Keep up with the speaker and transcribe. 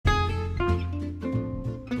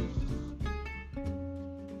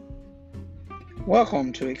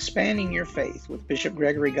Welcome to Expanding Your Faith with Bishop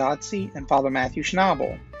Gregory Godsey and Father Matthew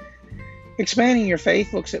Schnabel. Expanding Your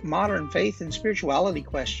Faith looks at modern faith and spirituality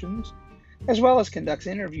questions, as well as conducts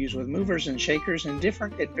interviews with movers and shakers in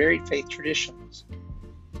different and varied faith traditions.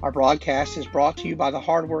 Our broadcast is brought to you by the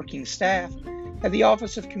hardworking staff at the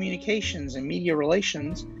Office of Communications and Media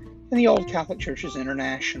Relations in the Old Catholic Churches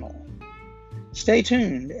International. Stay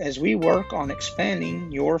tuned as we work on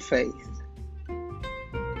expanding your faith.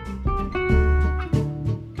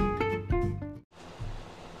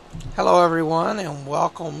 Hello everyone, and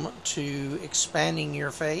welcome to Expanding Your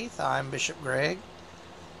Faith. I'm Bishop Greg,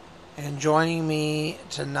 and joining me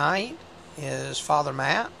tonight is Father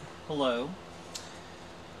Matt. Hello.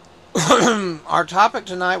 Our topic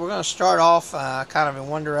tonight, we're going to start off kind of in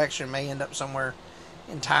one direction, may end up somewhere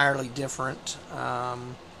entirely different. But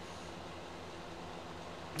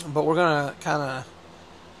we're going to kind of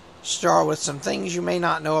start with some things you may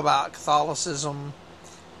not know about Catholicism,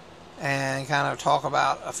 and kind of talk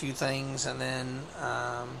about a few things, and then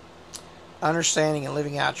understanding and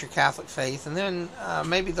living out your Catholic faith. And then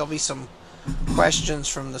maybe there'll be some questions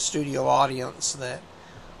from the studio audience that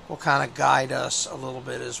will kind of guide us a little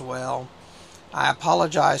bit as well. I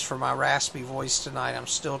apologize for my raspy voice tonight. I'm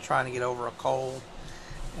still trying to get over a cold,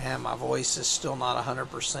 and my voice is still not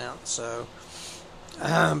 100%. So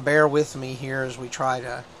bear with me here as we try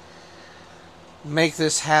to make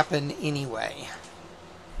this happen anyway.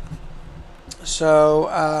 So,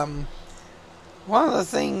 one of the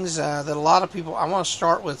things that a lot of people, I want to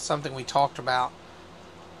start with something we talked about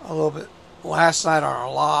a little bit last night on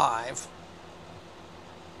our live,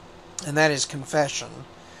 and that is confession.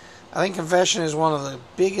 I think confession is one of the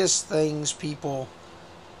biggest things people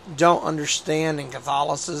don't understand in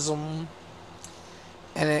Catholicism,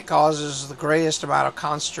 and it causes the greatest amount of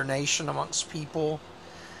consternation amongst people.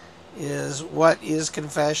 Is what is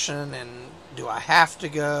confession, and do I have to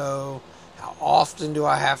go? How often do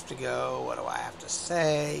I have to go? What do I have to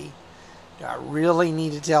say? Do I really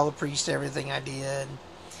need to tell the priest everything I did?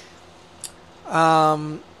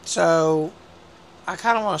 So I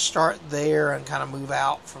kind of want to start there and kind of move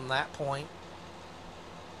out from that point.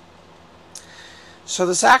 So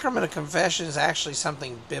the sacrament of confession is actually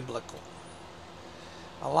something biblical.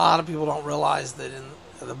 A lot of people don't realize that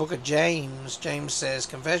in the book of James, James says,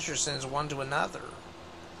 confess your sins one to another.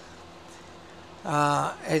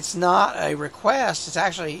 It's not a request. It's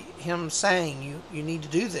actually him saying you need to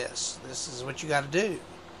do this. This is what you got to do.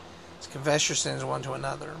 It's confess your sins one to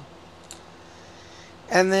another.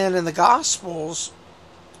 And then in the Gospels,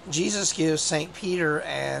 Jesus gives St. Peter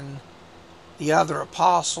and the other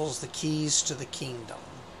apostles the keys to the kingdom.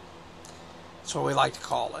 That's what we like to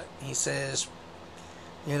call it. He says,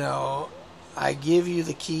 I give you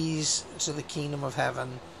the keys to the kingdom of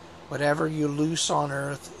heaven. Whatever you loose on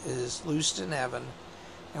earth is loosed in heaven,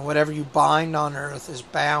 and whatever you bind on earth is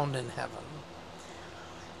bound in heaven.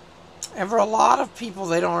 And for a lot of people,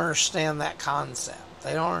 they don't understand that concept.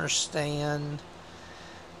 They don't understand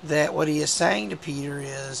that what he is saying to Peter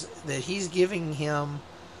is that he's giving him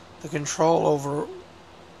the control over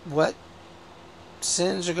what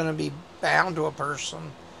sins are going to be bound to a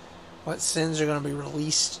person, what sins are going to be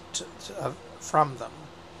released from them.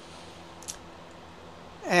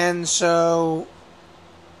 And so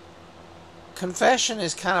confession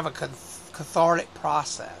is kind of a cathartic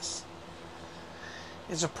process.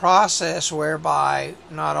 It's a process whereby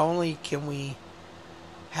not only can we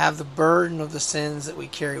have the burden of the sins that we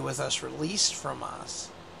carry with us released from us,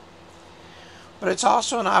 but it's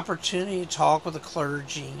also an opportunity to talk with the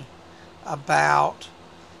clergy about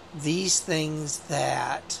these things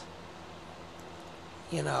that,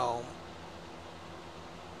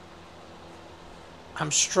 I'm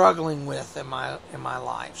struggling with in my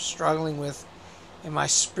life, struggling with in my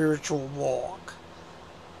spiritual walk,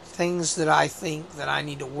 things that I think that I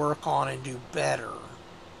need to work on and do better.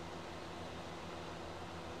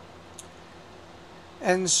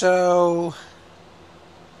 And so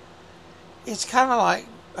it's kind of like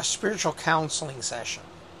a spiritual counseling session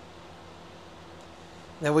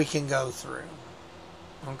that we can go through,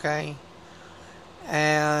 okay?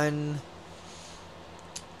 And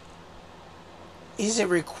is it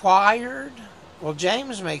required? Well,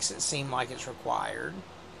 James makes it seem like it's required.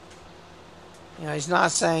 He's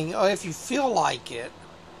not saying, if you feel like it,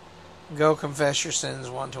 go confess your sins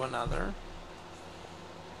one to another.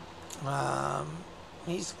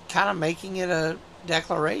 He's kind of making it a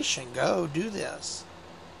declaration. Go, do this.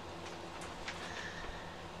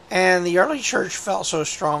 And the early church felt so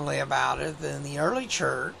strongly about it that in the early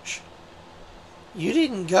church, you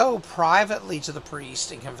didn't go privately to the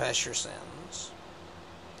priest and confess your sins.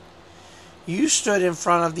 You stood in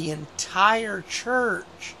front of the entire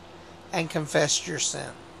church and confessed your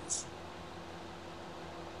sins.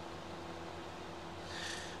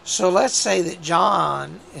 So let's say that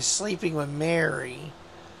John is sleeping with Mary,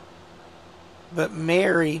 but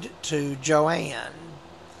married to Joanne,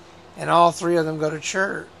 and all three of them go to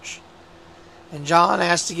church. And John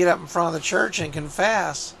has to get up in front of the church and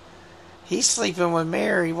confess he's sleeping with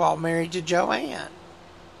Mary while married to Joanne.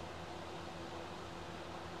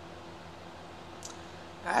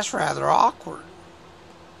 That's rather awkward.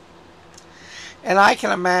 And I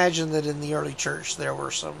can imagine that in the early church there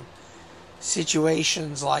were some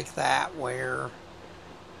situations like that where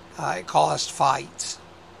it caused fights,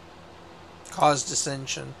 caused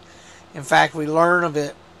dissension. In fact, we learn of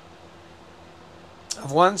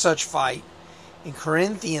one such fight in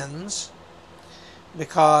Corinthians,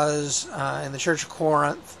 because in the church of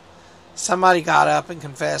Corinth, somebody got up and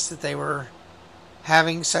confessed that they were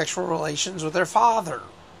having sexual relations with their father.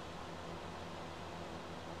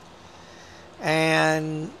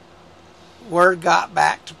 And word got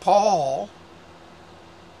back to Paul,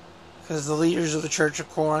 because the leaders of the church of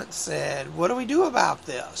Corinth said, "What do we do about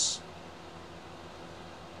this?"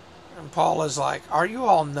 And Paul is like, "Are you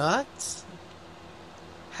all nuts?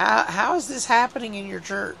 How is this happening in your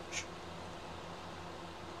church?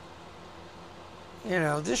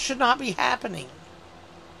 This should not be happening."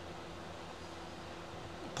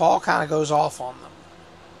 Paul kind of goes off on them.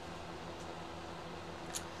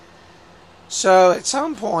 So at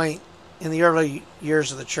some point in the early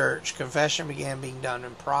years of the church, confession began being done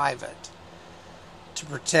in private to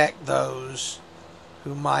protect those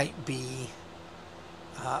who might be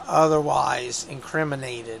otherwise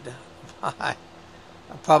incriminated by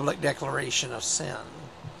a public declaration of sin.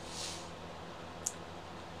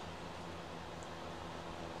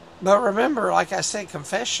 But remember, like I said,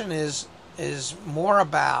 confession is more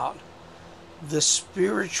about the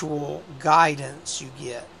spiritual guidance you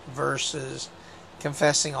get versus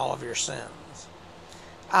confessing all of your sins.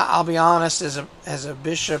 I'll be honest, as a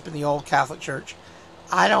bishop in the old Catholic Church,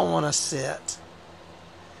 I don't want to sit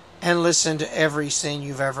and listen to every sin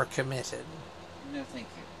you've ever committed. No, thank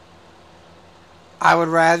you. I would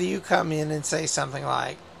rather you come in and say something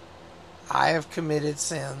like, "I have committed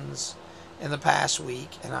sins in the past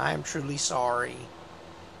week, and I am truly sorry,"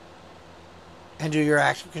 and do your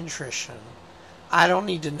act of contrition. I don't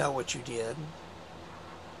need to know what you did.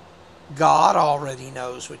 God already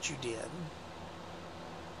knows what you did.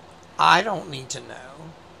 I don't need to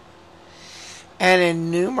know. And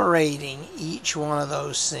enumerating each one of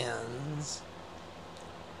those sins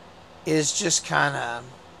is just kind of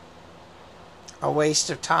a waste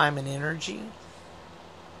of time and energy.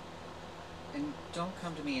 And don't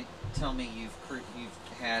come to me and tell me you've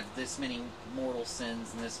had this many mortal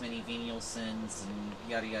sins and this many venial sins and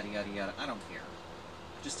yada yada yada yada. I don't care.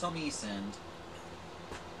 Just tell me you sinned.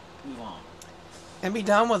 Move on. And be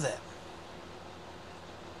done with it.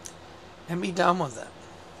 And be done with it.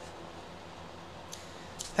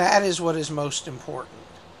 That is what is most important.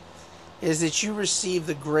 Is that you receive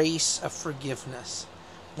the grace of forgiveness.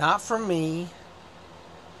 Not from me.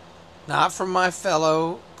 Not from my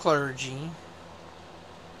fellow clergy.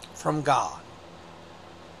 From God.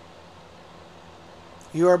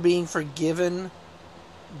 You are being forgiven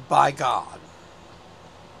by God.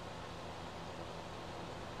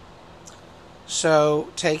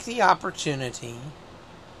 So take the opportunity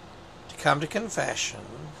to come to confession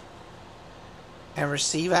and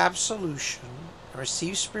receive absolution, and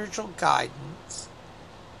receive spiritual guidance,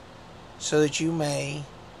 so that you may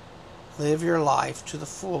live your life to the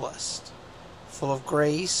fullest, full of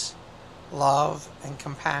grace, love, and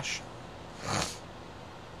compassion.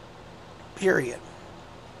 Period.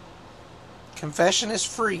 Confession is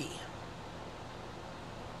free.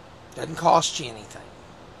 Doesn't cost you anything.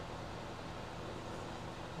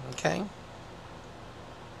 Okay?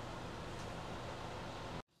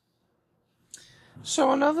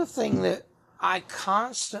 So another thing that I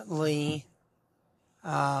constantly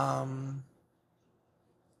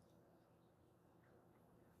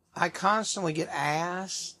get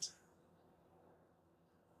asked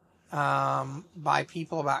by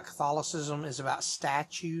people about Catholicism is about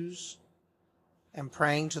statues and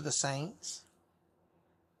praying to the saints.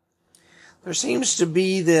 There seems to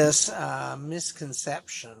be this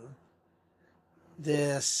misconception,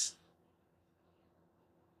 this,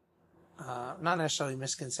 not necessarily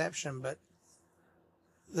misconception, but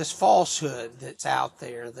this falsehood that's out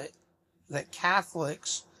there that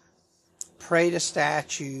Catholics pray to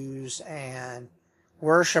statues and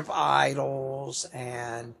worship idols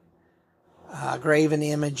and graven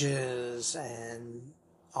images and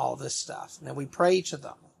all this stuff. Now we pray to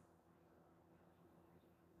them.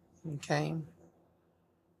 Okay.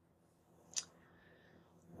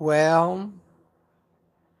 Well,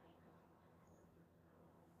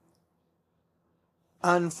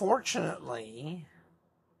 unfortunately,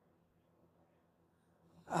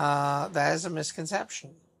 that is a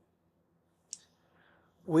misconception.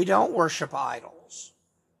 We don't worship idols.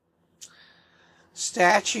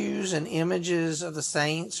 Statues and images of the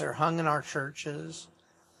saints are hung in our churches,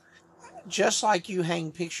 just like you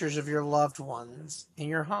hang pictures of your loved ones in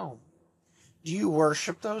your home. Do you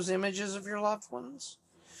worship those images of your loved ones?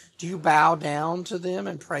 Do you bow down to them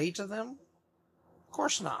and pray to them? Of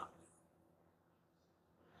course not.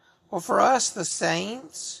 Well, for us, the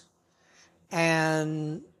saints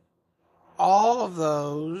and all of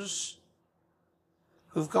those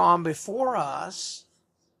who've gone before us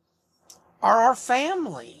are our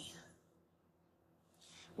family.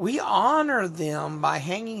 We honor them by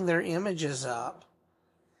hanging their images up,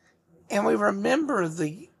 and we remember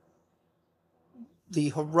the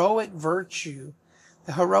heroic virtue,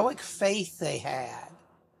 the heroic faith they had,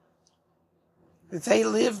 that they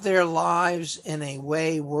lived their lives in a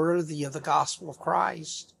way worthy of the gospel of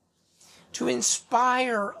Christ, to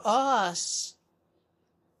inspire us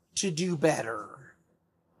to do better.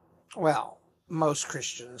 Well, most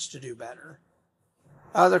Christians to do better.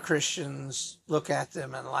 Other Christians look at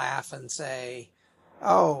them and laugh and say,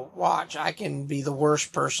 oh, watch, I can be the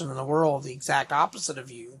worst person in the world, the exact opposite of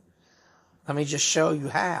you. Let me just show you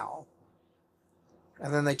how.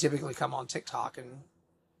 And then they typically come on TikTok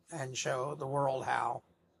and show the world how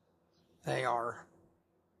they are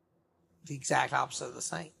the exact opposite of the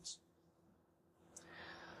saints.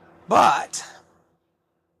 But,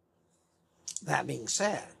 that being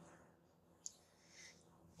said,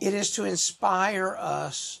 it is to inspire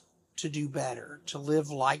us to do better, to live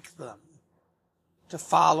like them, to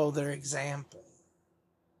follow their example.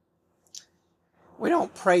 We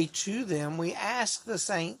don't pray to them, we ask the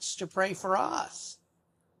saints to pray for us.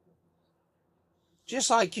 Just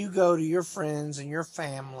like you go to your friends and your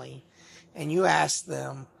family and you ask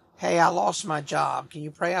them, hey, I lost my job, can you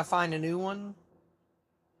pray I find a new one?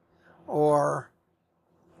 Or,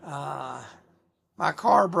 my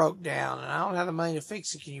car broke down and I don't have the money to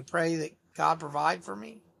fix it. Can you pray that God provide for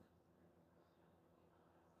me?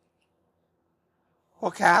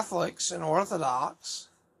 Well, Catholics and Orthodox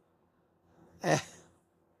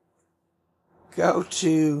go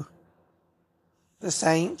to the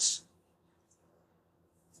saints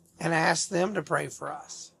and ask them to pray for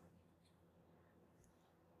us.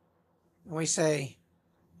 And we say,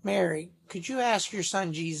 Mary, could you ask your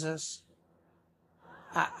son Jesus?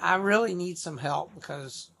 I really need some help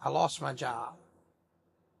because I lost my job.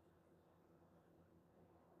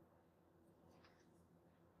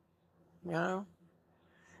 You know,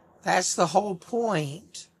 that's the whole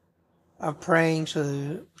point of praying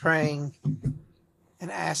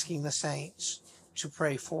and asking the saints to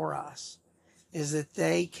pray for us, is that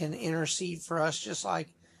they can intercede for us just like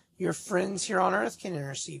your friends here on earth can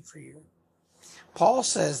intercede for you. Paul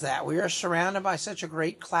says that we are surrounded by such a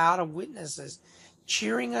great cloud of witnesses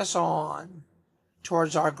cheering us on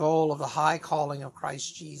towards our goal of the high calling of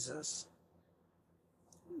Christ Jesus.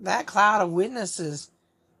 That cloud of witnesses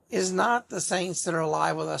is not the saints that are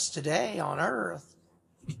alive with us today on earth.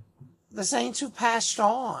 The saints who passed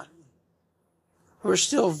on, who are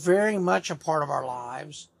still very much a part of our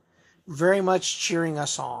lives, very much cheering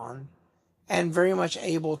us on, and very much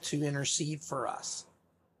able to intercede for us.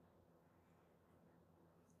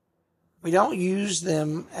 We don't use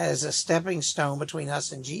them as a stepping stone between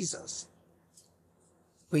us and Jesus.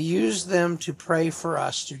 We use them to pray for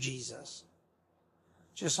us to Jesus,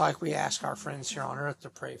 just like we ask our friends here on earth to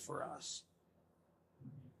pray for us.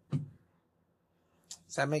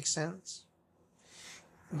 Does that make sense?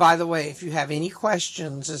 By the way, if you have any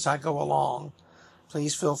questions as I go along,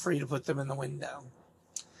 please feel free to put them in the window.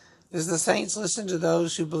 Does the saints listen to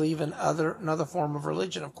those who believe in another form of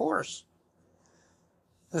religion? Of course.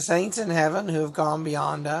 The saints in heaven who have gone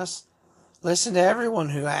beyond us listen to everyone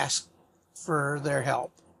who asks for their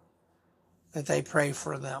help, that they pray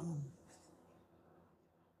for them.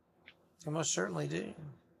 They most certainly do.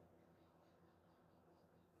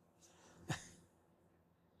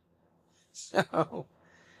 So,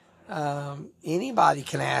 anybody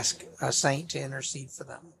can ask a saint to intercede for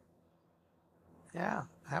them. Yeah,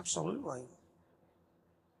 absolutely.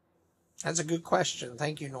 That's a good question.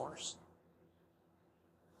 Thank you, Norris.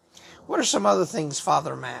 What are some other things,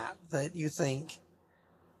 Father Matt, that you think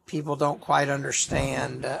people don't quite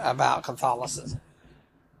understand about Catholicism?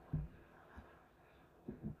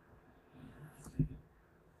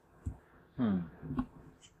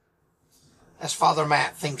 As Father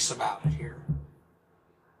Matt thinks about it here.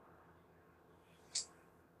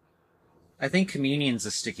 I think communion's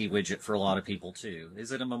a sticky widget for a lot of people too.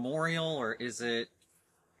 Is it a memorial or is it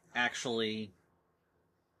actually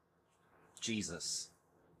Jesus?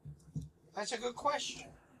 That's a good question.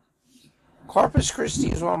 Corpus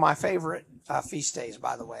Christi is one of my favorite feast days,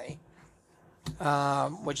 by the way,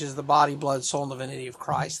 which is the body, blood, soul, and divinity of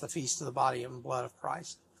Christ, the feast of the body and blood of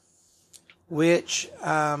Christ, which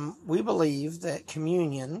we believe that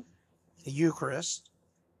communion, the Eucharist,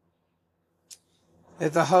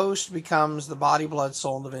 that the host becomes the body, blood,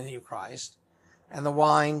 soul, and divinity of Christ, and the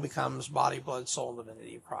wine becomes body, blood, soul, and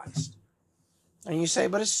divinity of Christ. And you say,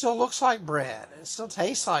 but it still looks like bread. It still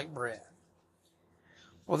tastes like bread.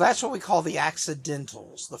 Well, that's what we call the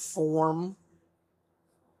accidentals, the form.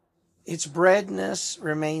 Its breadness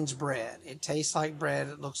remains bread. It tastes like bread.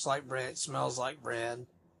 It looks like bread. It smells like bread.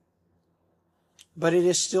 But it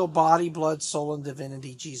is still body, blood, soul, and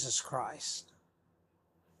divinity, Jesus Christ.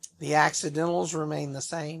 The accidentals remain the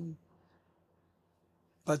same.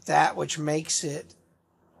 But that which makes it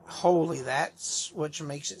holy, that's which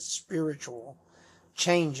makes it spiritual,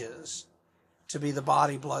 changes to be the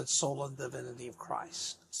body, blood, soul, and divinity of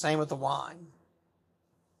Christ. Same with the wine.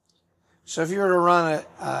 So if you were to run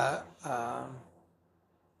a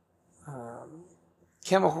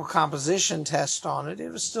chemical composition test on it, it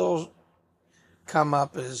would still come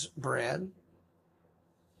up as bread.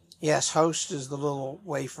 Yes, host is the little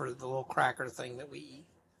wafer, the little cracker thing that we eat.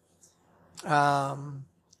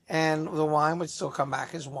 And the wine would still come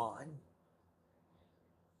back as wine.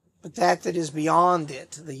 But that is beyond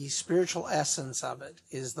it, the spiritual essence of it,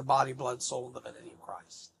 is the body, blood, soul, and divinity of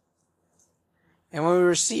Christ. And when we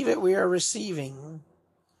receive it, we are receiving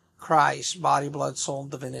Christ's body, blood, soul,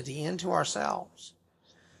 and divinity into ourselves,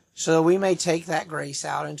 so that we may take that grace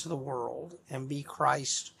out into the world and be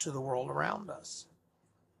Christ to the world around us.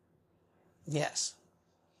 Yes.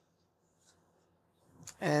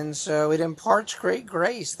 And so it imparts great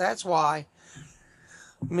grace. That's why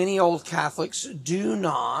many old Catholics do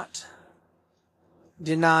not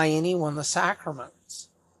deny anyone the sacraments.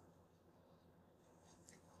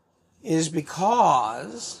 It is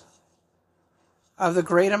because of the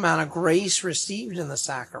great amount of grace received in the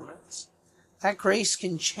sacraments. That grace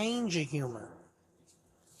can change a human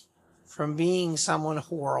from being someone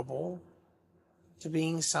horrible to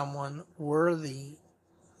being someone worthy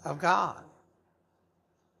of God.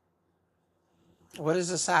 What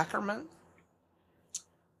is a sacrament?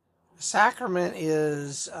 A sacrament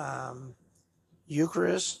is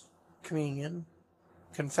Eucharist, communion,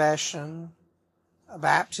 confession,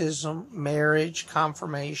 baptism, marriage,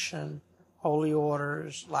 confirmation, holy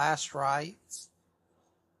orders, last rites.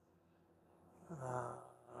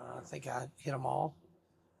 I think I hit them all.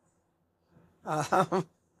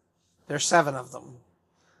 There's 7 of them.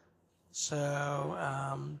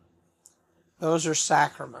 So those are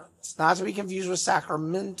sacraments. Not to be confused with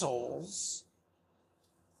sacramentals.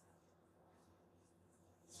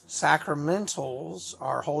 Sacramentals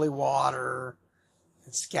are holy water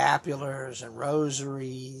and scapulars and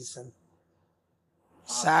rosaries and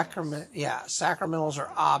sacramentals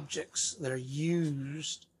are objects that are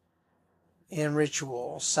used in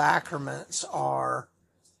ritual. Sacraments are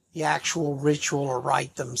the actual ritual or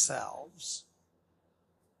rite themselves.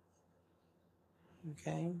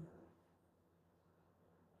 Okay?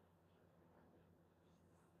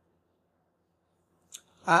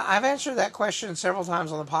 I've answered that question several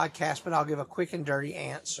times on the podcast, but I'll give a quick and dirty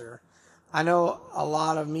answer. I know a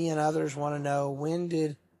lot of me and others want to know, when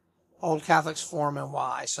did Old Catholics form and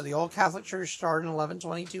why? So the Old Catholic Church started in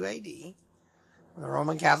 1122 AD. The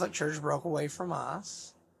Roman Catholic Church broke away from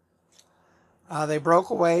us. They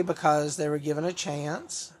broke away because they were given a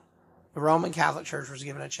chance. The Roman Catholic Church was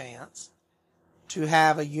given a chance to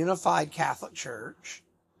have a unified Catholic Church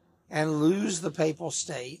and lose the Papal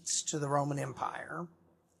States to the Roman Empire,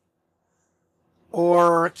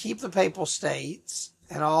 or keep the Papal States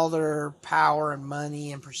and all their power and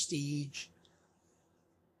money and prestige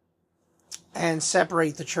and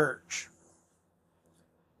separate the church.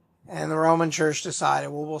 And the Roman Church decided,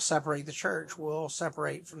 well, we'll separate the church. We'll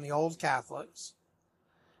separate from the old Catholics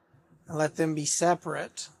and let them be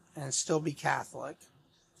separate and still be Catholic,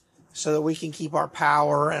 so that we can keep our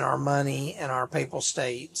power and our money and our Papal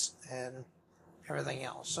States and everything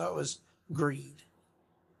else. So it was greed.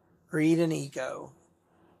 Greed and ego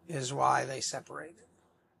is why they separated.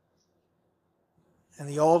 And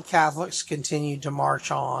the old Catholics continued to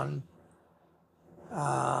march on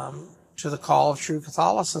to the call of true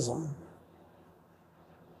Catholicism.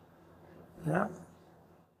 Yeah.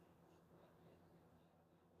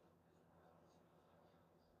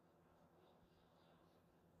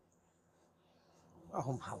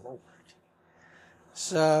 Oh, my Lord.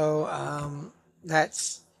 So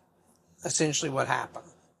that's essentially what happened.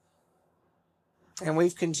 And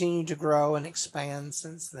we've continued to grow and expand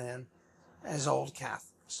since then as Old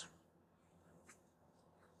Catholics.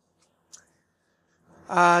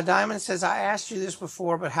 Diamond says, I asked you this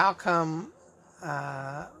before, but how come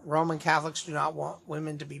Roman Catholics do not want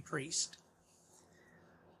women to be priests?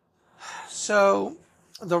 So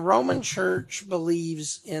the Roman Church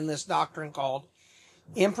believes in this doctrine called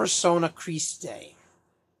in persona Christi,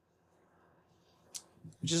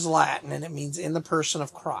 which is Latin, and it means in the person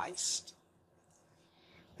of Christ.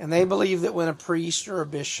 And they believe that when a priest or a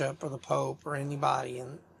bishop or the Pope or anybody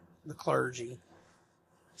in the clergy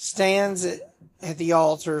stands at the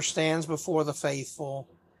altar, stands before the faithful,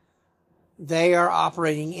 they are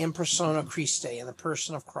operating in persona Christi, in the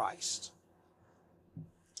person of Christ.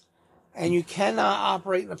 And you cannot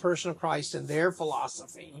operate in the person of Christ in their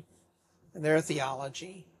philosophy, in their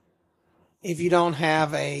theology, if you don't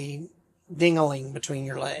have a ding-a-ling between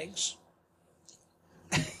your legs.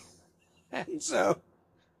 And so,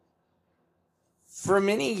 for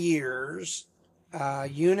many years,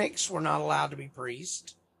 eunuchs were not allowed to be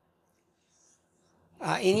priests.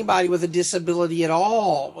 Anybody with a disability at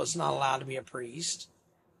all was not allowed to be a priest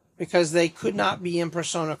because they could not be in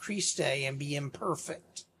persona Christi and be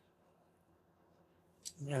imperfect.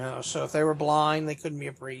 So if they were blind, they couldn't be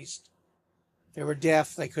a priest. If they were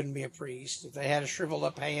deaf, they couldn't be a priest. If they had a shriveled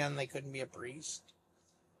up hand, they couldn't be a priest.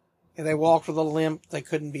 If they walked with a limp, they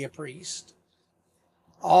couldn't be a priest.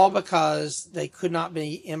 All because they could not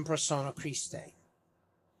be in persona Christi.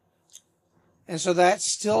 And so that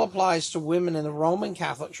still applies to women in the Roman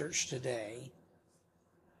Catholic Church today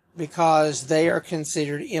because they are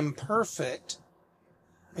considered imperfect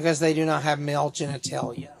because they do not have male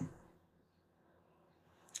genitalia.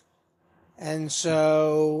 And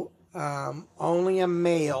so only a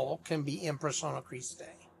male can be in persona Christi.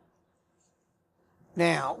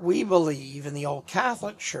 Now, we believe in the Old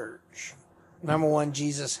Catholic Church, number one,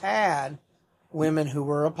 Jesus had women who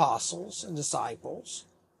were apostles and disciples.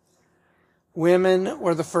 Women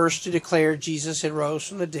were the first to declare Jesus had rose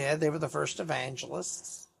from the dead. They were the first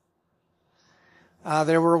evangelists.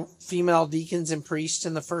 There were female deacons and priests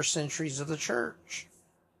in the first centuries of the church.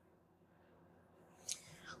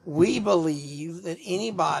 We believe that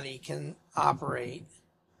anybody can operate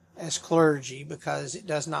as clergy because it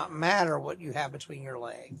does not matter what you have between your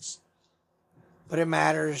legs. But it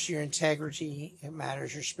matters your integrity, it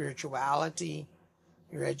matters your spirituality,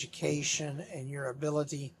 your education, and your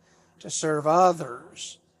ability to serve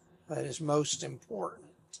others. That is most important.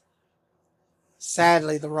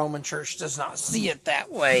 Sadly, the Roman Church does not see it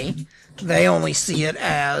that way. They only see it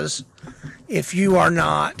as if you are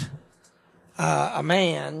not a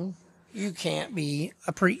man, you can't be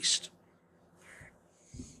a priest.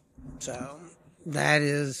 So that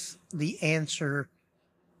is the answer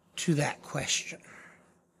to that question.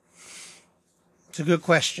 It's a good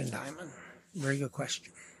question, Diamond. Very good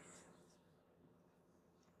question.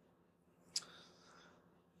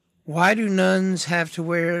 Why do nuns have to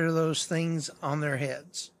wear those things on their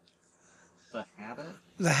heads? The habit?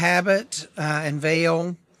 The habit and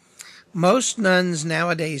veil. Most nuns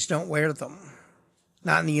nowadays don't wear them.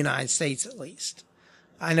 Not in the United States, at least.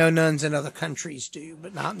 I know nuns in other countries do,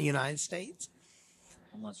 but not in the United States.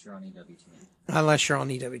 Unless you're on EWTN. Unless you're on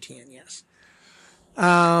EWTN, yes.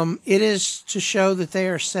 It is to show that they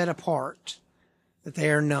are set apart, that they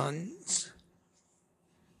are nuns.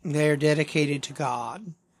 They are dedicated to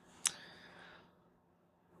God.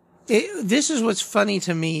 This is what's funny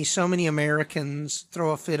to me. So many Americans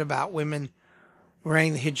throw a fit about women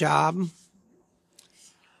wearing the hijab,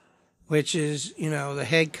 which is, the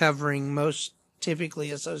head covering most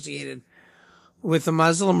typically associated with the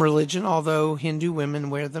Muslim religion, although Hindu women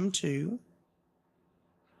wear them too.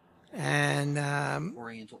 And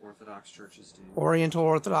Oriental Orthodox churches do. Oriental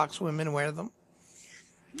Orthodox women wear them.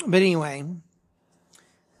 But anyway,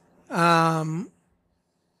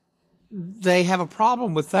 they have a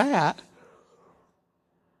problem with that.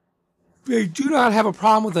 They do not have a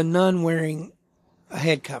problem with a nun wearing a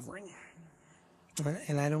head covering.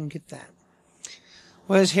 And I don't get that.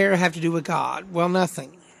 What does hair have to do with God? Well,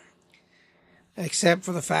 nothing. Except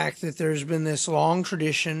for the fact that there's been this long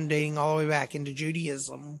tradition dating all the way back into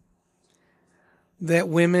Judaism that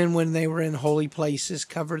women, when they were in holy places,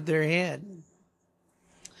 covered their head.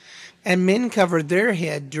 And men covered their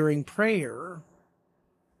head during prayer,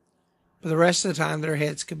 but the rest of the time their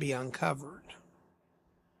heads could be uncovered.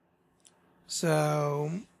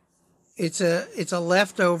 So it's a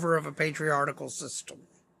leftover of a patriarchal system,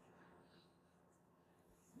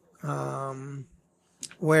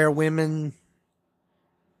 where women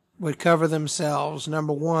would cover themselves,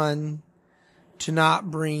 number one, to not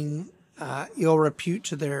bring ill repute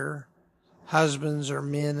to their husbands or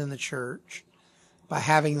men in the church by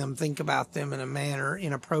having them think about them in a manner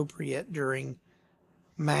inappropriate during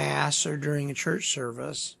Mass or during a church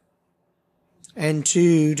service. And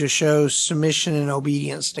two, to show submission and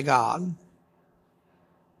obedience to God.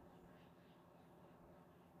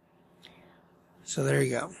 So there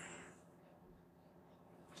you go.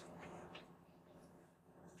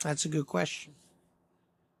 That's a good question.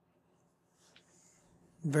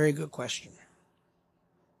 Very good question.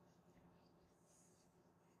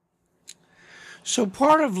 So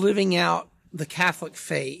part of living out the Catholic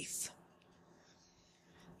faith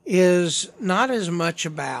is not as much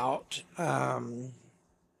about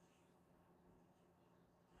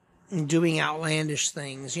doing outlandish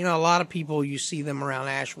things. You know, a lot of people, you see them around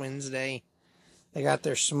Ash Wednesday. They got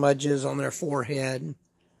their smudges on their forehead.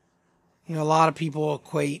 You know, a lot of people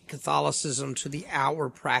equate Catholicism to the outward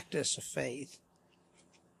practice of faith.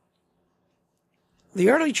 The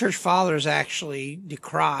early church fathers actually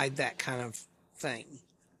decried that kind of thing.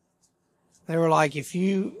 They were like, if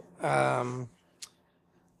you go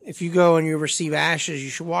and you receive ashes, you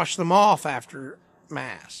should wash them off after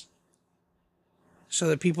Mass, so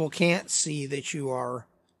that people can't see that you are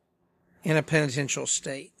in a penitential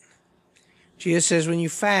state. Jesus says when you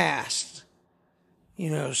fast,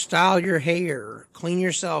 style your hair, clean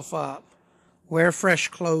yourself up, wear fresh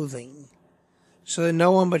clothing, so that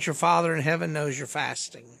no one but your Father in heaven knows you're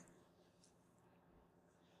fasting.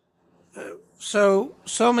 So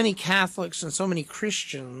many Catholics and so many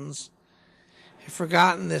Christians have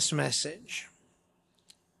forgotten this message.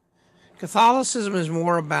 Catholicism is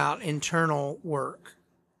more about internal work,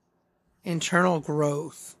 internal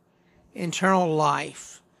growth, internal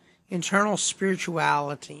life, internal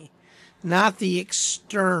spirituality, not the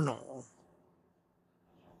external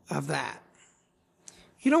of that.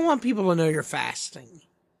 You don't want people to know you're fasting.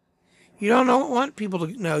 You don't want people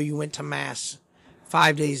to know you went to Mass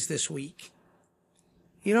 5 days this week.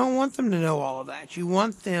 You don't want them to know all of that. You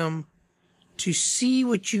want them to see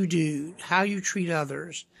what you do, how you treat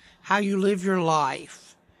others, how you live your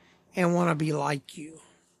life, and want to be like you.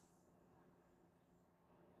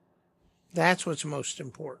 That's what's most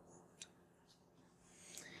important.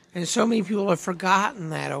 And so many people have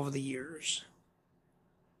forgotten that over the years.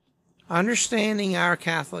 Understanding our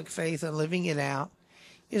Catholic faith and living it out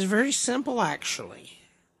is very simple, actually.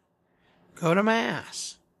 Go to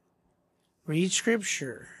Mass. Read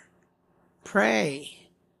Scripture. Pray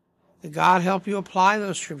that God help you apply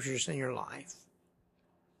those Scriptures in your life.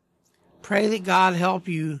 Pray that God help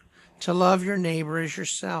you to love your neighbor as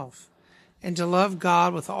yourself and to love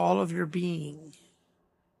God with all of your being.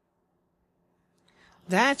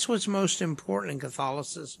 That's what's most important in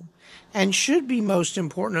Catholicism and should be most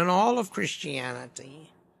important in all of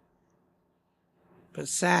Christianity. But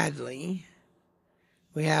sadly,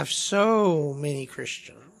 we have so many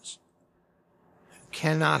Christians who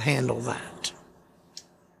cannot handle that.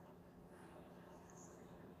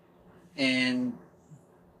 And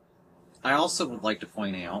I also would like to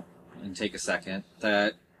point out, and take a second,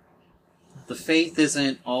 that the faith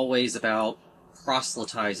isn't always about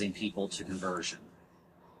proselytizing people to conversion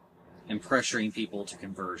and pressuring people to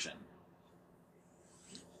conversion.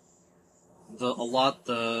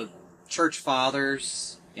 The church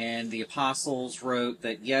fathers and the apostles wrote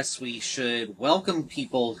that yes, we should welcome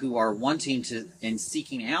people who are wanting to and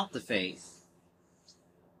seeking out the faith,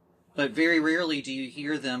 but very rarely do you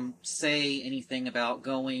hear them say anything about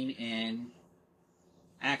going and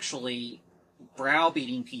actually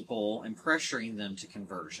browbeating people and pressuring them to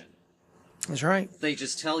conversion. That's right. They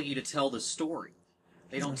just tell you to tell the story.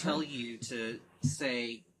 They don't tell you to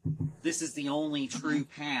say, this is the only true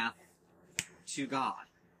path to God.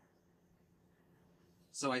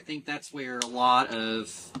 So I think that's where a lot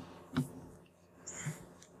of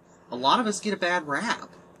us get a bad rap,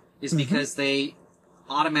 is because they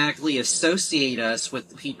automatically associate us with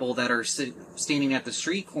the people that are standing at the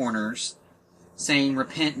street corners saying,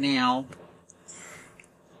 repent now,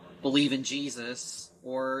 believe in Jesus,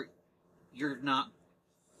 or you're not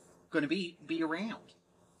going to be around.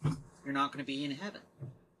 You're not going to be in heaven.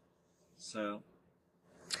 So,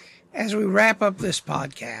 as we wrap up this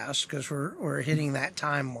podcast, because we're hitting that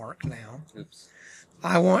time mark now,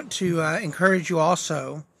 I want to encourage you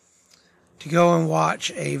also to go and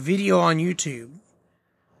watch a video on YouTube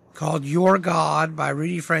called Your God by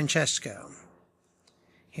Rudy Francesco.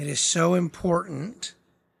 It is so important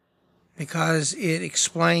because it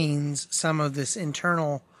explains some of this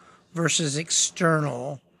internal versus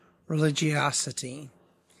external religiosity.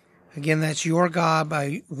 Again, that's Your God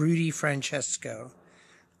by Rudy Francesco.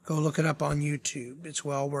 Go look it up on YouTube. It's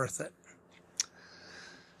well worth it.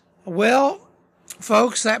 Well,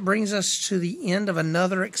 folks, that brings us to the end of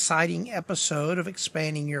another exciting episode of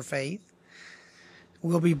Expanding Your Faith.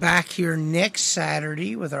 We'll be back here next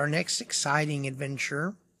Saturday with our next exciting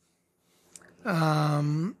adventure.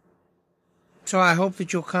 So I hope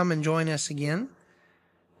that you'll come and join us again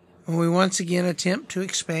when we once again attempt to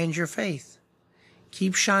expand your faith.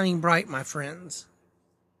 Keep shining bright, my friends.